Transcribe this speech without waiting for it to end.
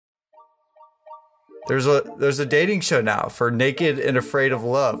There's a dating show now for Naked and Afraid of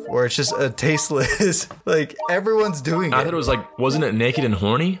Love where it's just a tasteless, like everyone's doing it. I thought it was like, wasn't it Naked and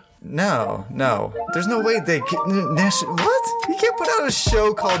Horny? No. There's no way they can. What? You can't put out a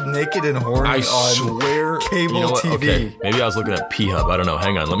show called Naked and Horny I on swear, cable TV. Okay, maybe I was looking at P-Hub. I don't know.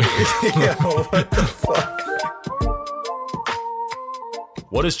 Hang on, let me. Yeah, what the fuck?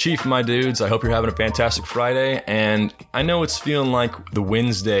 What is Chief, my dudes? I hope you're having a fantastic Friday, and I know it's feeling like the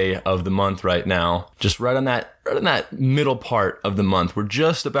Wednesday of the month right now, just right on that middle part of the month. We're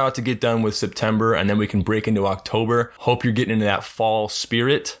just about to get done with September, and then we can break into October. Hope you're getting into that fall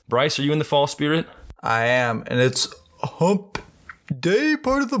spirit. Bryce, are you in the fall spirit? I am, and it's Hump Day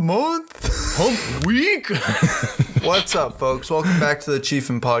part of the month. Hump Week. What's up, folks? Welcome back to the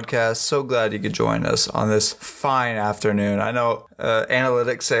Chiefin Podcast. So glad you could join us on this fine afternoon. I know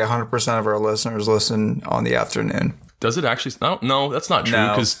analytics say 100% of our listeners listen on the afternoon. Does it actually? No, that's not true, No,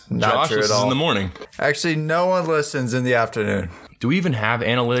 because not Josh true at listens all. in the morning. Actually, no one listens in the afternoon. Do we even have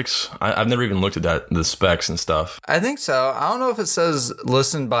analytics? I've never even looked at the specs and stuff. I think so. I don't know if it says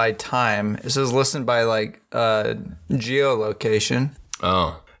listen by time. It says listen by like geolocation.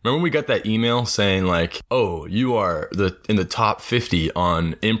 Oh. Remember when we got that email saying like, oh, you are in the top 50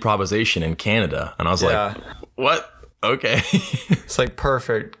 on improvisation in Canada. And I was like, what? Okay. It's like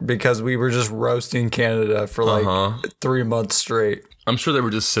perfect because we were just roasting Canada for like 3 months straight. I'm sure they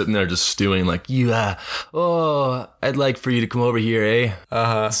were just sitting there just stewing like, I'd like for you to come over here,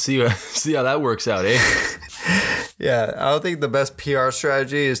 eh? See how that works out, eh? Yeah, I don't think the best PR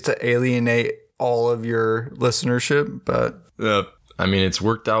strategy is to alienate all of your listenership, but... I mean, it's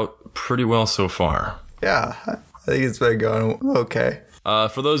worked out pretty well so far. Yeah, I think it's been going okay.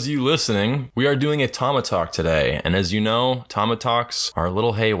 For those of you listening, we are doing a Tama Talk today. And as you know, Tama Talks are a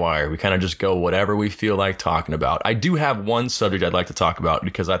little haywire. We kind of just go whatever we feel like talking about. I do have one subject I'd like to talk about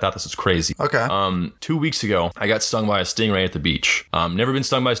because I thought this was crazy. Okay. 2 weeks ago, I got stung by a stingray at the beach. Never been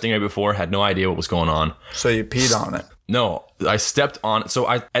stung by a stingray before, had no idea what was going on. So you peed on it? No, I stepped on it. So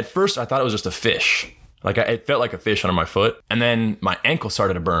at first I thought it was just a fish. Like, it felt like a fish under my foot. And then my ankle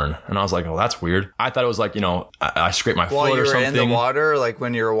started to burn. And I was like, oh, that's weird. I thought it was like, I scraped my foot or something. While you were in the water, like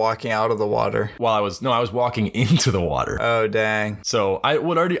when you were walking out of the water? I was walking into the water. Oh, dang. So I'd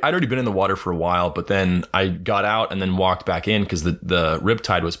already been in the water for a while, but then I got out and then walked back in because the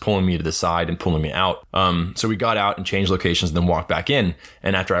riptide was pulling me to the side and pulling me out. So we got out and changed locations and then walked back in.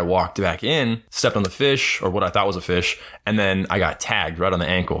 And after I walked back in, stepped on the fish, or what I thought was a fish, and then I got tagged right on the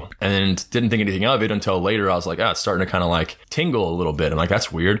ankle. And didn't think anything of it until later I was like, it's starting to kind of like tingle a little bit. I'm like,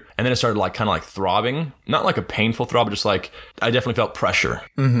 that's weird. And then it started like kind of like throbbing, not like a painful throb, but just like I definitely felt pressure.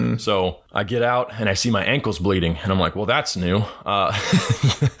 Mm-hmm. So I get out and I see my ankles bleeding and I'm like, well, that's new. I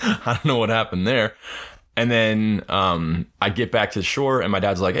don't know what happened there. And then I get back to the shore and my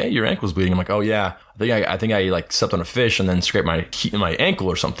dad's like, hey, your ankle's bleeding. I'm like, oh yeah, I think I like stepped on a fish and then scraped my ankle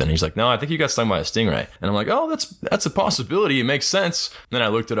or something. He's like, no, I think you got stung by a stingray. And I'm like, oh, that's a possibility. It makes sense. And then I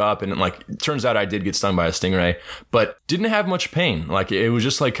looked it up and like, it turns out I did get stung by a stingray, but didn't have much pain. Like it was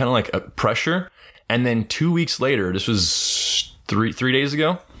just like kind of like a pressure. And then 2 weeks later, this was three days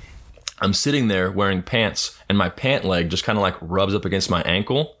ago, I'm sitting there wearing pants and my pant leg just kind of like rubs up against my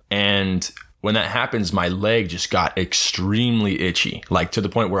ankle. And when that happens, my leg just got extremely itchy, like to the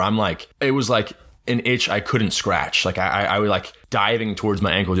point where I'm like, it was like an itch I couldn't scratch. Like I was like diving towards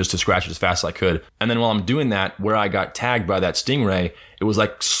my ankle just to scratch it as fast as I could. And then while I'm doing that, where I got tagged by that stingray, it was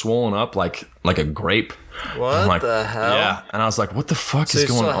like swollen up like a grape. What the hell? Yeah. And I was like, what the fuck is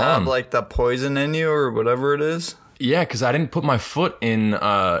going on? So you still have like the poison in you or whatever it is? Yeah, because I didn't put my foot in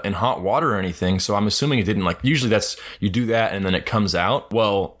hot water or anything, so I'm assuming it didn't. Like usually you do that and then it comes out.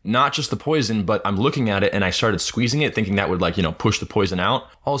 Well, not just the poison, but I'm looking at it and I started squeezing it, thinking that would like push the poison out.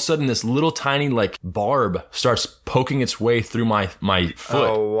 All of a sudden, this little tiny like barb starts poking its way through my foot.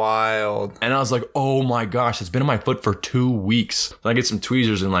 Oh, wild! And I was like, oh my gosh, it's been in my foot for 2 weeks. So I get some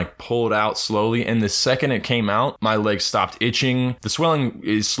tweezers and like pull it out slowly. And the second it came out, my leg stopped itching. The swelling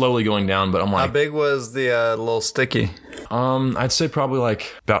is slowly going down, but I'm like, how big was the little sticky? I'd say probably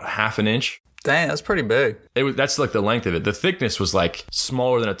like about half an inch. Dang, that's pretty big. That's like the length of it. The thickness was like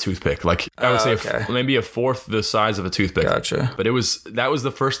smaller than a toothpick. Like I would say maybe a fourth the size of a toothpick. Gotcha. But that was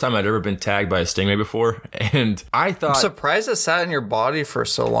the first time I'd ever been tagged by a stingray before. And I thought, I'm surprised it sat in your body for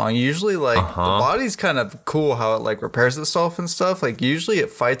so long. Usually like the body's kind of cool how it like repairs itself and stuff. Like usually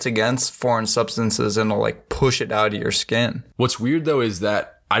it fights against foreign substances and it'll like push it out of your skin. What's weird though is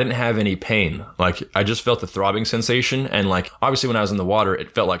that I didn't have any pain. Like I just felt the throbbing sensation. And like, obviously when I was in the water,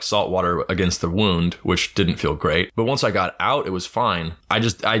 it felt like salt water against the wound, which didn't feel great. But once I got out, it was fine.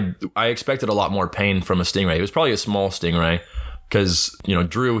 I expected a lot more pain from a stingray. It was probably a small stingray, because,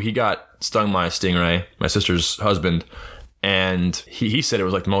 Drew, he got stung by a stingray, my sister's husband. And he said it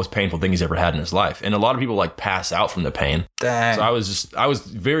was like the most painful thing he's ever had in his life. And a lot of people like pass out from the pain. Dang. So I was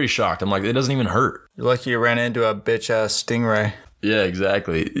very shocked. I'm like, it doesn't even hurt. You're lucky you ran into a bitch ass stingray. Yeah,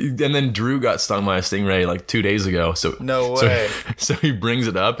 exactly. And then Drew got stung by a stingray like 2 days ago. So no way. So he brings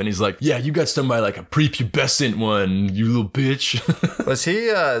it up and he's like, yeah, you got stung by like a prepubescent one, you little bitch. Was he,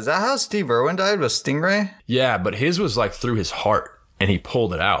 is that how Steve Irwin died, with stingray? Yeah, but his was like through his heart. And he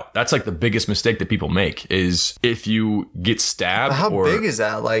pulled it out. That's like the biggest mistake that people make is if you get stabbed. But how big is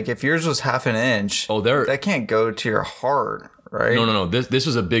that? Like if yours was half an inch, that can't go to your heart, right? No. This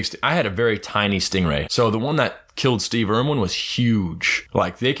was a big. I had a very tiny stingray. So the one that killed Steve Irwin was huge.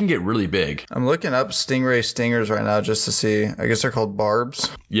 Like they can get really big. I'm looking up stingray stingers right now just to see. I guess they're called barbs.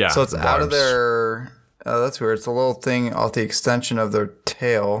 Yeah. So it's out of their. Oh, that's weird. It's a little thing off the extension of their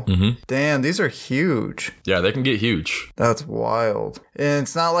tail. Mm-hmm. Damn, these are huge. Yeah, they can get huge. That's wild. And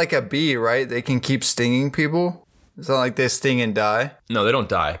it's not like a bee, right? They can keep stinging people? It's not like they sting and die? No, they don't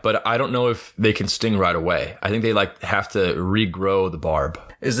die. But I don't know if they can sting right away. I think they like have to regrow the barb.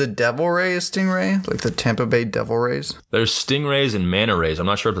 Is the devil ray a stingray? Like the Tampa Bay devil rays? There's stingrays and manta rays. I'm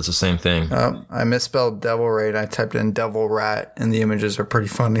not sure if it's the same thing. I misspelled devil ray and I typed in devil rat, and the images are pretty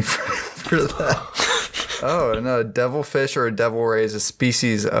funny for that. Oh, no, a devilfish or a devil ray is a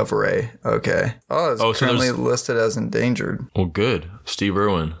species of ray. Okay. Oh, it's currently listed as endangered. Well, good. Steve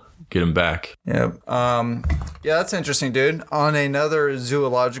Irwin. Get him back. Yep. Yeah, that's interesting, dude. On another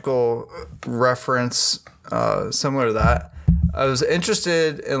zoological reference similar to that, I was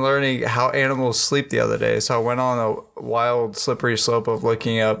interested in learning how animals sleep the other day. So I went on a wild, slippery slope of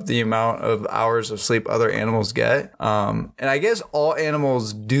looking up the amount of hours of sleep other animals get. And I guess all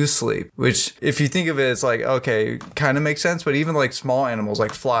animals do sleep, which if you think of it, it's like, okay, kind of makes sense. But even like small animals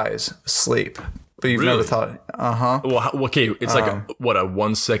like flies sleep. But you've never thought, Well, okay, it's like a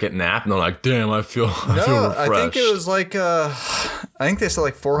 1 second nap, and they're like, "Damn, I feel refreshed." I think it was like, I think they said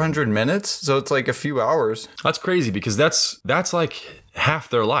like 400 minutes, so it's like a few hours. That's crazy because that's like half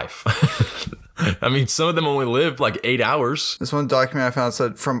their life. I mean, some of them only live like 8 hours. This one document I found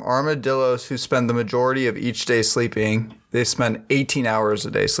said from armadillos who spend the majority of each day sleeping, they spend 18 hours a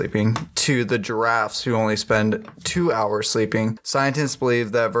day sleeping, to the giraffes who only spend 2 hours sleeping. Scientists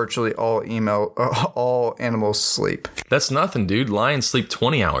believe that virtually all animals sleep. That's nothing, dude. Lions sleep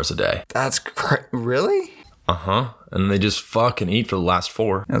 20 hours a day. That's really? Uh-huh. And they just fucking eat for the last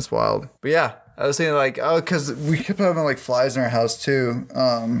 4. That's wild. But yeah. I was thinking like, because we kept having like flies in our house too.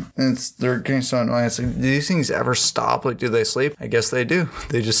 And they're getting so annoying. It's like, do these things ever stop? Like, do they sleep? I guess they do.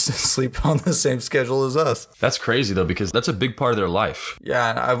 They just sleep on the same schedule as us. That's crazy though, because that's a big part of their life.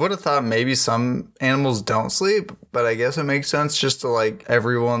 Yeah, I would have thought maybe some animals don't sleep, but I guess it makes sense just to like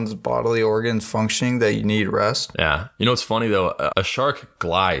everyone's bodily organs functioning that you need rest. Yeah. You know what's funny though? A shark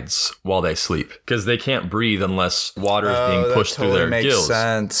glides while they sleep because they can't breathe unless water is being pushed through their gills.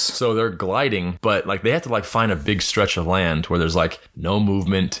 Sense. So they're gliding, but like they have to like find a big stretch of land where there's like no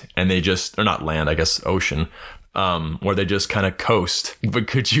movement and they just, or not land, I guess ocean, where they just kind of coast. But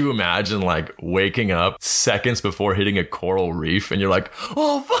could you imagine like waking up seconds before hitting a coral reef and you're like,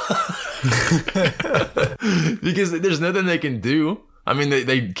 oh fuck, because there's nothing they can do. I mean,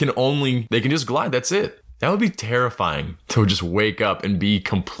 they can just glide. That's it. That would be terrifying to just wake up and be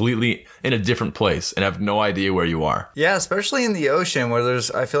completely in a different place and have no idea where you are. Yeah, especially in the ocean where there's,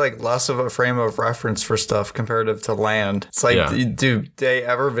 I feel like, less of a frame of reference for stuff comparative to land. It's like, do they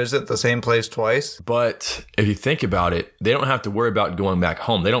ever visit the same place twice? But if you think about it, they don't have to worry about going back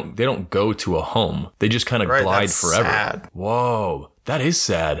home. They don't go to a home. They just kind of glide forever. Sad. Whoa, that is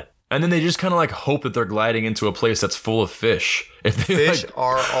sad. And then they just kind of like hope that they're gliding into a place that's full of fish. If they fish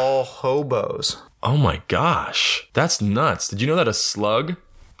are all hobos. Oh my gosh, that's nuts. Did you know that a slug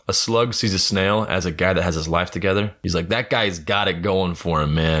sees a snail as a guy that has his life together? He's like, that guy's got it going for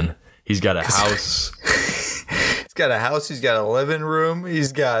him, man. He's got a house. He's got a house. He's got a living room.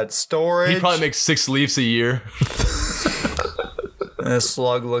 He's got storage. He probably makes 6 leaves a year. And a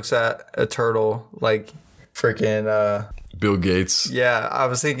slug looks at a turtle like freaking... Bill Gates. Yeah, I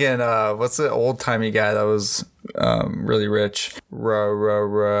was thinking, what's the old-timey guy that was really rich?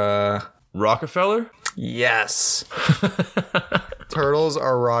 Rockefeller? Yes. Turtles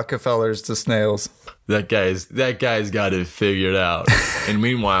are Rockefellers to snails. That guy's got it figured out. And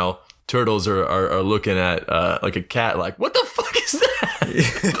meanwhile, turtles are looking at like a cat like, what the fuck is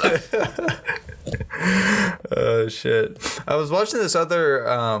that? Oh shit. I was watching this other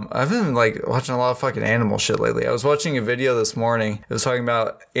I've been like watching a lot of fucking animal shit lately. I was watching a video this morning. It was talking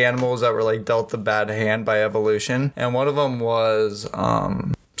about animals that were like dealt the bad hand by evolution, and one of them was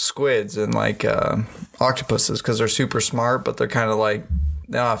squids and like octopuses because they're super smart, but they're kind of like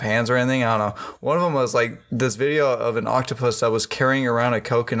they don't have hands or anything. I don't know. One of them was like this video of an octopus that was carrying around a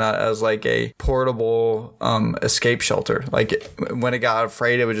coconut as like a portable escape shelter. Like when it got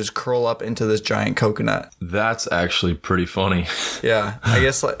afraid, it would just curl up into this giant coconut. That's actually pretty funny. Yeah, I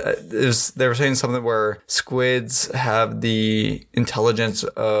guess like, they were saying something where squids have the intelligence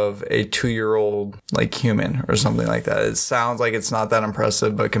of a 2-year-old like human or something like that. It sounds like it's not that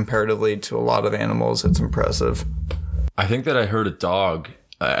impressive, but comparatively to a lot of animals, it's impressive. I think that I heard a dog,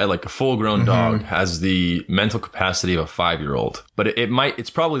 like a full-grown dog, has the mental capacity of a 5-year-old, but it's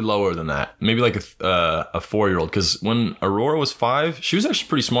probably lower than that. Maybe like a 4-year-old. Because when Aurora was 5, she was actually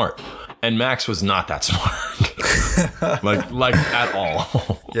pretty smart, and Max was not that smart, like at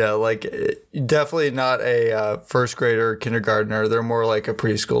all. Yeah, like definitely not a first grader, kindergartner. They're more like a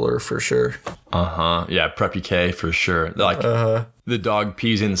preschooler for sure. Yeah, preppy K for sure. They're like the dog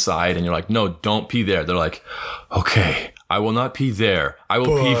pees inside, and you're like, no, don't pee there. They're like, okay, I will not pee there. I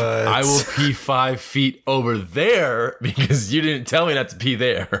will pee 5 feet over there because you didn't tell me not to pee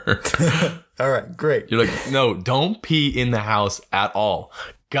there. All right, great. You're like, no, don't pee in the house at all.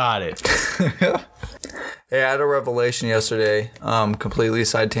 Got it. Hey, I had a revelation yesterday, completely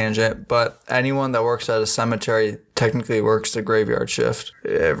side tangent, but anyone that works at a cemetery technically works the graveyard shift.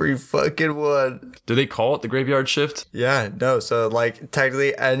 Every fucking one. Do they call it the graveyard shift? Yeah, no. So, like,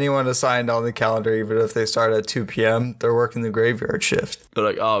 technically anyone assigned on the calendar, even if they start at 2 p.m., they're working the graveyard shift. They're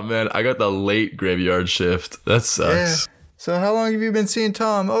like, oh, man, I got the late graveyard shift. That sucks. Yeah. So how long have you been seeing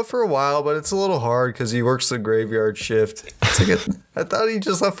Tom? Oh, for a while, but it's a little hard because he works the graveyard shift. It's like I thought he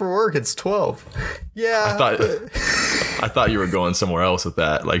just left for work. It's 12. Yeah. I thought you were going somewhere else with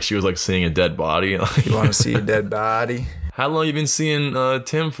that. Like she was like seeing a dead body. You want to see a dead body? How long you been seeing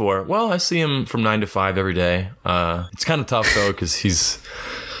Tim for? Well, I see him from 9 to 5 every day. It's kind of tough though because he's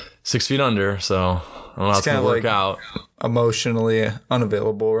 6 feet under, so I don't know how it's gonna work out. Emotionally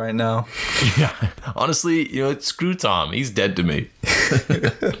unavailable right now. Yeah, honestly, screw Tom. He's dead to me.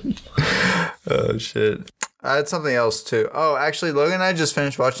 Oh shit. I had something else too. Oh, actually, Logan and I just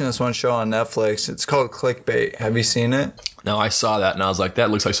finished watching this one show on Netflix. It's called Clickbait. Have you seen it? No, I saw that and I was like,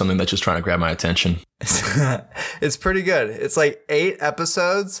 that looks like something that's just trying to grab my attention. It's pretty good. It's like 8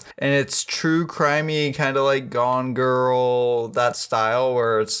 episodes and it's true crimey, kind of like Gone Girl, that style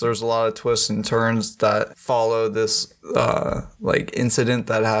where there's a lot of twists and turns that follow this like incident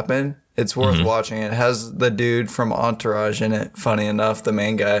that happened. It's worth watching. It has the dude from Entourage in it, funny enough, the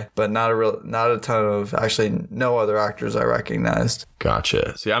main guy, but not a ton of, actually no other actors I recognized.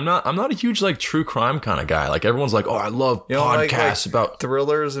 Gotcha. See, I'm not a huge like true crime kind of guy. Like everyone's like, oh, I love podcasts about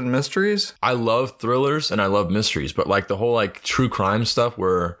thrillers and mysteries. I love thrillers and I love mysteries, but like the whole like true crime stuff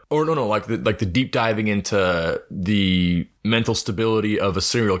like the deep diving into the mental stability of a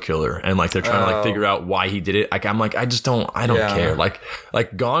serial killer and like they're trying to like figure out why he did it. Like I'm like, I don't care.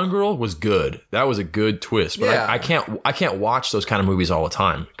 Like Gone Girl was good. That was a good twist, but I can't watch those kind of movies all the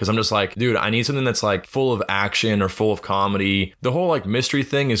time because I'm just like, dude, I need something that's like full of action or full of comedy. The whole like mystery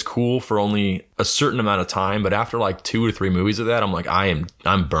thing is cool for only a certain amount of time, but after like 2 or 3 movies of that, I'm like, I'm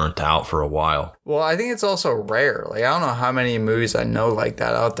burnt out for a while. Well, I think it's also rare. Like I don't know how many movies I know like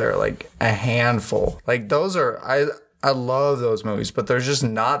that out there. Like a handful. Like those are I love those movies, but there's just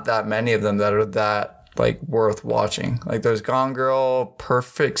not that many of them that are that like worth watching. Like there's Gone Girl,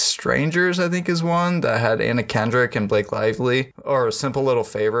 Perfect Strangers, I think is one that had Anna Kendrick and Blake Lively, or A Simple Little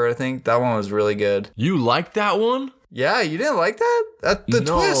Favor. I think that one was really good. You liked that one? Yeah, you didn't like that? The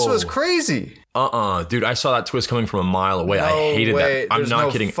twist was crazy. Dude, I saw that twist coming from a mile away. I hated that. I'm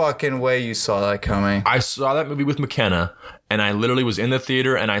not kidding. There's no fucking way you saw that coming. I saw that movie with McKenna, and I literally was in the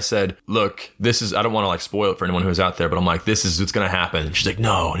theater, and I said, look, this is, I don't want to like spoil it for anyone who's out there, but I'm like, this is what's going to happen. She's like,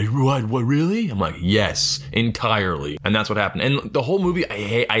 no, what, really? I'm like, yes, entirely. And that's what happened. And the whole movie,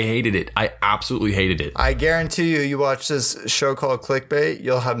 I hated it. I absolutely hated it. I guarantee you watch this show called Clickbait,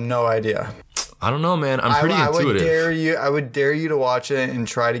 you'll have no idea. I don't know, man. I'm pretty intuitive. I would dare you to watch it and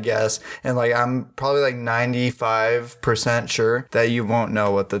try to guess. And like, I'm probably like 95% sure that you won't know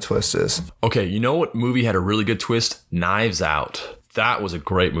what the twist is. Okay, you know what movie had a really good twist? Knives Out. That was a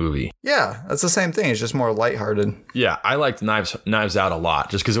great movie. Yeah, that's the same thing. It's just more lighthearted. Yeah, I liked Knives Out a lot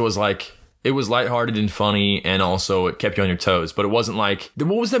just because it was like, it was lighthearted and funny, and also it kept you on your toes. But it wasn't like,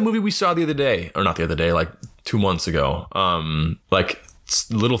 what was that movie we saw the other day? Or not the other day, like 2 months ago. Like,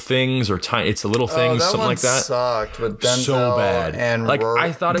 Little Things or It's the Little Things, something like that. Sucked with Denzel so bad. And like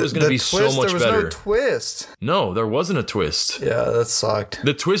I thought it was going to be so much better. There was no twist. No, there wasn't a twist. Yeah, that sucked.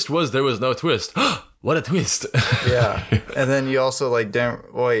 The twist was there was no twist. What a twist! Yeah, and then you also like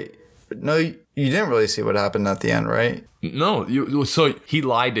didn't wait. No, you didn't really see what happened at the end, right? No, so he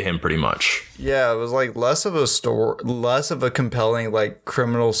lied to him pretty much. Yeah, it was like less of a story, less of a compelling like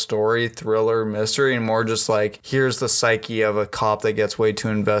criminal story, thriller, mystery, and more just like here's the psyche of a cop that gets way too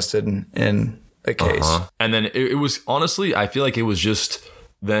invested in a case. And then it was honestly, I feel like it was just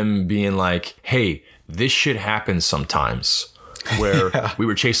them being like, hey, this shit happens sometimes. Where we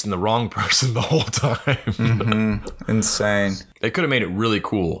were chasing the wrong person the whole time. Insane. They could have made it really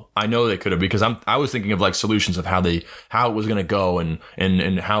cool. I know they could have, because I was thinking of like solutions of how it was going to go and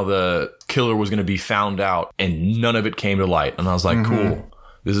how the killer was going to be found out, and none of it came to light. And I was like, cool.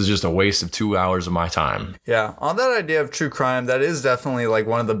 This is just a waste of 2 hours of my time. Yeah. On that idea of true crime, that is definitely like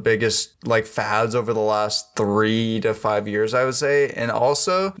one of the biggest like fads over the last 3 to 5 years, I would say. And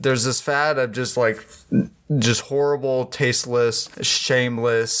also there's this fad of just horrible, tasteless,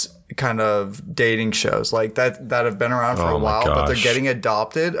 shameless kind of dating shows like that have been around for a while, but they're getting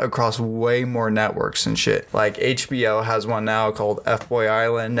adopted across way more networks and shit. Like HBO has one now called F-Boy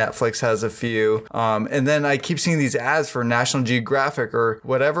Island. Netflix has a few. And then I keep seeing these ads for National Geographic or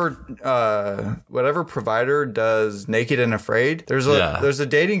whatever provider does Naked and Afraid. There's a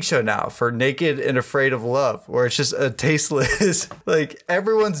dating show now for Naked and Afraid of Love, where it's just a tasteless, like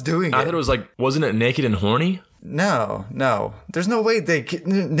everyone's doing it. I thought it was like, wasn't it Naked and Horny? No. There's no way they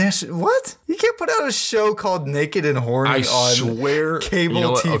can. What? You can't put out a show called Naked and Horny on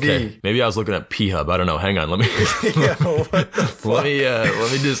cable TV. Okay. Maybe I was looking at P-Hub. I don't know. Hang on. Let me. Yeah, what the fuck?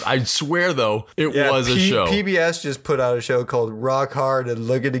 Let me just. I swear though, it was a show. PBS just put out a show called Rock Hard and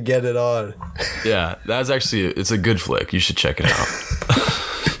Looking to Get It On. Yeah, that's actually it's a good flick. You should check it out.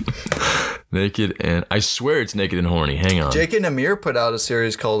 Naked and I swear it's Naked and Horny. Hang on. Jake and Amir put out a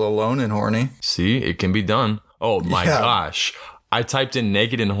series called Alone and Horny. See, it can be done. Oh my gosh. I typed in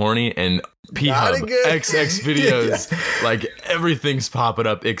Naked and Horny and P-Hub, XX videos. Like everything's popping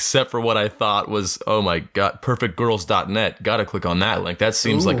up except for what I thought was, oh my God, perfectgirls.net. Gotta click on that link. That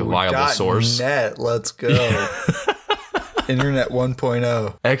seems like a viable source. .net, let's go. Internet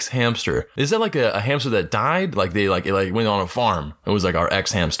 1.0. Ex-hamster. Is that like a hamster that died? Like they like went on a farm. It was like our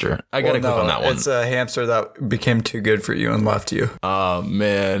ex-hamster. I gotta click on that one. It's a hamster that became too good for you and left you. Oh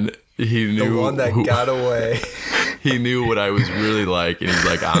man. He knew the one that got away. He knew what I was really like, and he's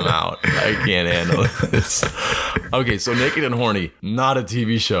like, I'm out. I can't handle this. Okay, so Naked and Horny, not a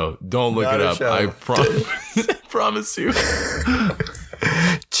TV show. Don't look it up. Show. I promise you.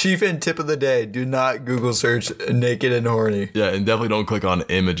 Chief and tip of the day, do not Google search Naked and Horny. Yeah, and definitely don't click on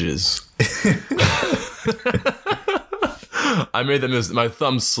images. I made them. My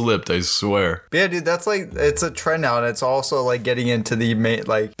thumb slipped, I swear. But yeah, dude, that's like, it's a trend now, and it's also like getting into the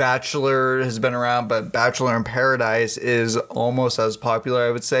like Bachelor has been around, but Bachelor in Paradise is almost as popular,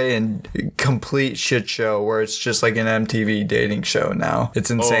 I would say, and complete shit show where it's just like an MTV dating show now. It's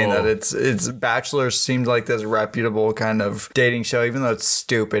insane that it's Bachelor seemed like this reputable kind of dating show, even though it's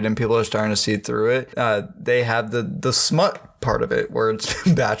stupid and people are starting to see through it. They have the smut part of it where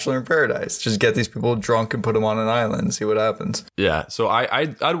it's Bachelor in Paradise. Just get these people drunk and put them on an island and see what happens. Yeah, so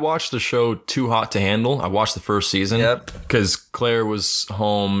I'd watched the show Too Hot to Handle. I watched the first season. Yep. Because Claire was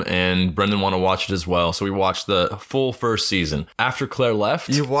home and Brendan wanted to watch it as well. So we watched the full first season. After Claire left.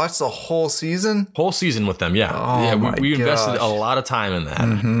 You watched the whole season? Whole season with them, yeah. Oh, yeah, we invested a lot of time in that.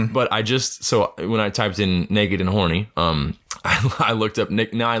 Mm-hmm. But so when I typed in Naked and Horny, I looked up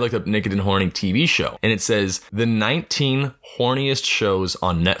Naked and Horny TV show, and it says the 19 horniest shows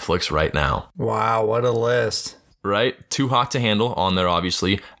on Netflix right now. Wow, what a list. Right? Too Hot to Handle on there,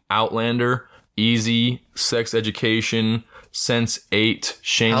 obviously. Outlander, Easy, Sex Education, Sense8,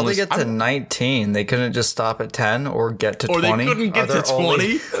 Shameless. How'd they get to 19? They couldn't just stop at 10 or get to 20? Or they couldn't get to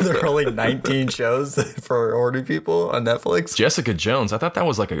 20? There are only 19 shows for horny people on Netflix. Jessica Jones. I thought that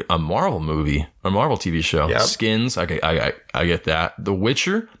was like a Marvel movie, a Marvel TV show. Yep. Skins. I get that. The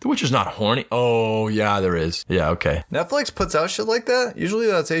Witcher. The Witcher's not horny. Oh, yeah, there is. Yeah, okay. Netflix puts out shit like that? Usually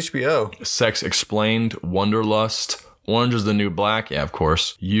that's HBO. Sex Explained, Wanderlust, Orange is the New Black. Yeah, of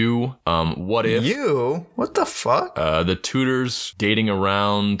course. You. What If. You? What the fuck? The Tudors, Dating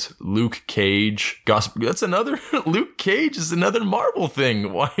Around, Luke Cage, Gossip. That's another. Luke Cage is another Marvel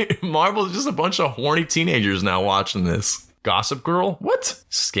thing. Why? Marvel is just a bunch of horny teenagers now watching this. Gossip Girl. What?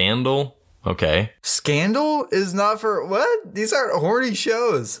 Scandal. Okay. Scandal is not for what? These aren't horny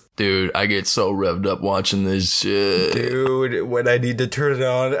shows. Dude, I get so revved up watching this shit. Dude, when I need to turn it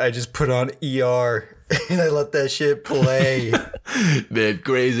on, I just put on ER. And I let that shit play. That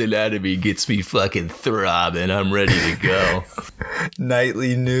Grey's Anatomy gets me fucking throbbing. I'm ready to go.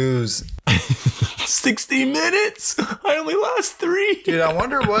 Nightly news. 60 minutes? I only last 3. Dude, I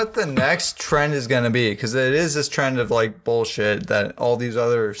wonder what the next trend is going to be, because it is this trend of like bullshit that all these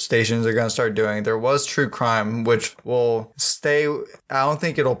other stations are going to start doing. There was true crime, which will stay. I don't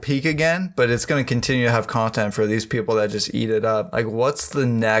think it'll peak again, but it's going to continue to have content for these people that just eat it up. Like, what's the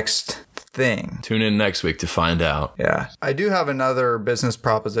next thing? Tune in next week to find out. Yeah. I do have another business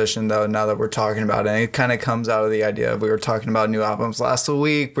proposition, though, now that we're talking about it. And it kind of comes out of the idea of we were talking about new albums last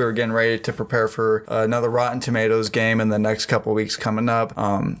week. We were getting ready to prepare for another Rotten Tomatoes game in the next couple weeks coming up.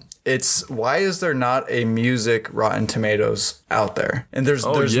 It's why is there not a music Rotten Tomatoes out there? And there's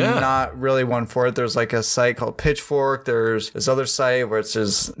not really one for it. There's like a site called Pitchfork. There's this other site where it's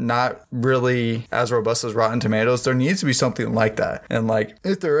just not really as robust as Rotten Tomatoes. There needs to be something like that. And like,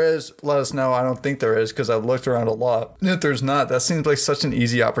 if there is, let us know. I don't think there is, because I've looked around a lot. And if there's not, that seems like such an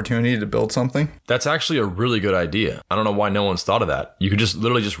easy opportunity to build something. That's actually a really good idea. I don't know why no one's thought of that. You could just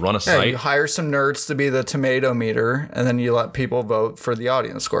literally just run a site. You hire some nerds to be the tomato meter, and then you let people vote for the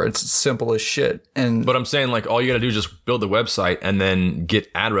audience score. It's simple as shit. But I'm saying, like, all you got to do is just build the website and then get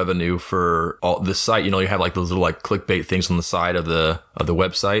ad revenue for all the site. You know, you have like those little like clickbait things on the side of the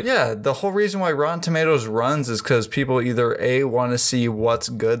website. Yeah, the whole reason why Rotten Tomatoes runs is because people either A, want to see what's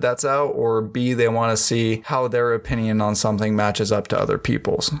good that's out, or B, they want to see how their opinion on something matches up to other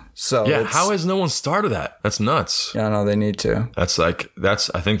people's. So yeah, how has no one started that? That's nuts. Yeah, no, they need to. I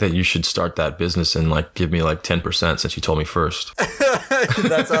think that you should start that business and like give me like 10% since you told me first.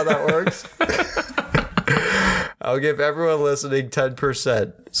 That's how that works. I'll give everyone listening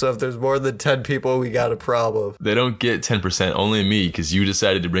 10%. So if there's more than 10 people, we got a problem. They don't get 10%, only me, because you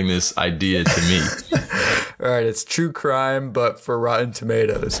decided to bring this idea to me. All right, it's true crime, but for Rotten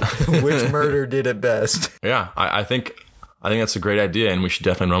Tomatoes. Which murder did it best? Yeah, I think that's a great idea, and we should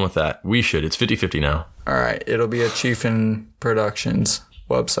definitely run with that. We should. It's 50-50 now. All right, it'll be a Chiefin Productions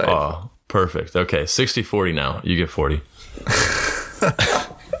website. Oh, perfect. Okay, 60-40 now. You get 40.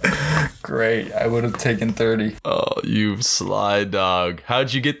 Great. I would have taken 30. Oh, you sly dog.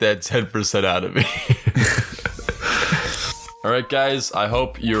 How'd you get that 10% out of me? All right, guys. I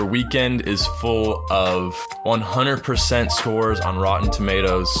hope your weekend is full of 100% scores on Rotten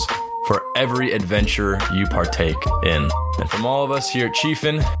Tomatoes for every adventure you partake in. And from all of us here at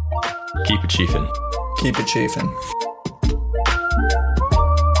Chiefin, keep it Chiefin. Keep it Chiefin.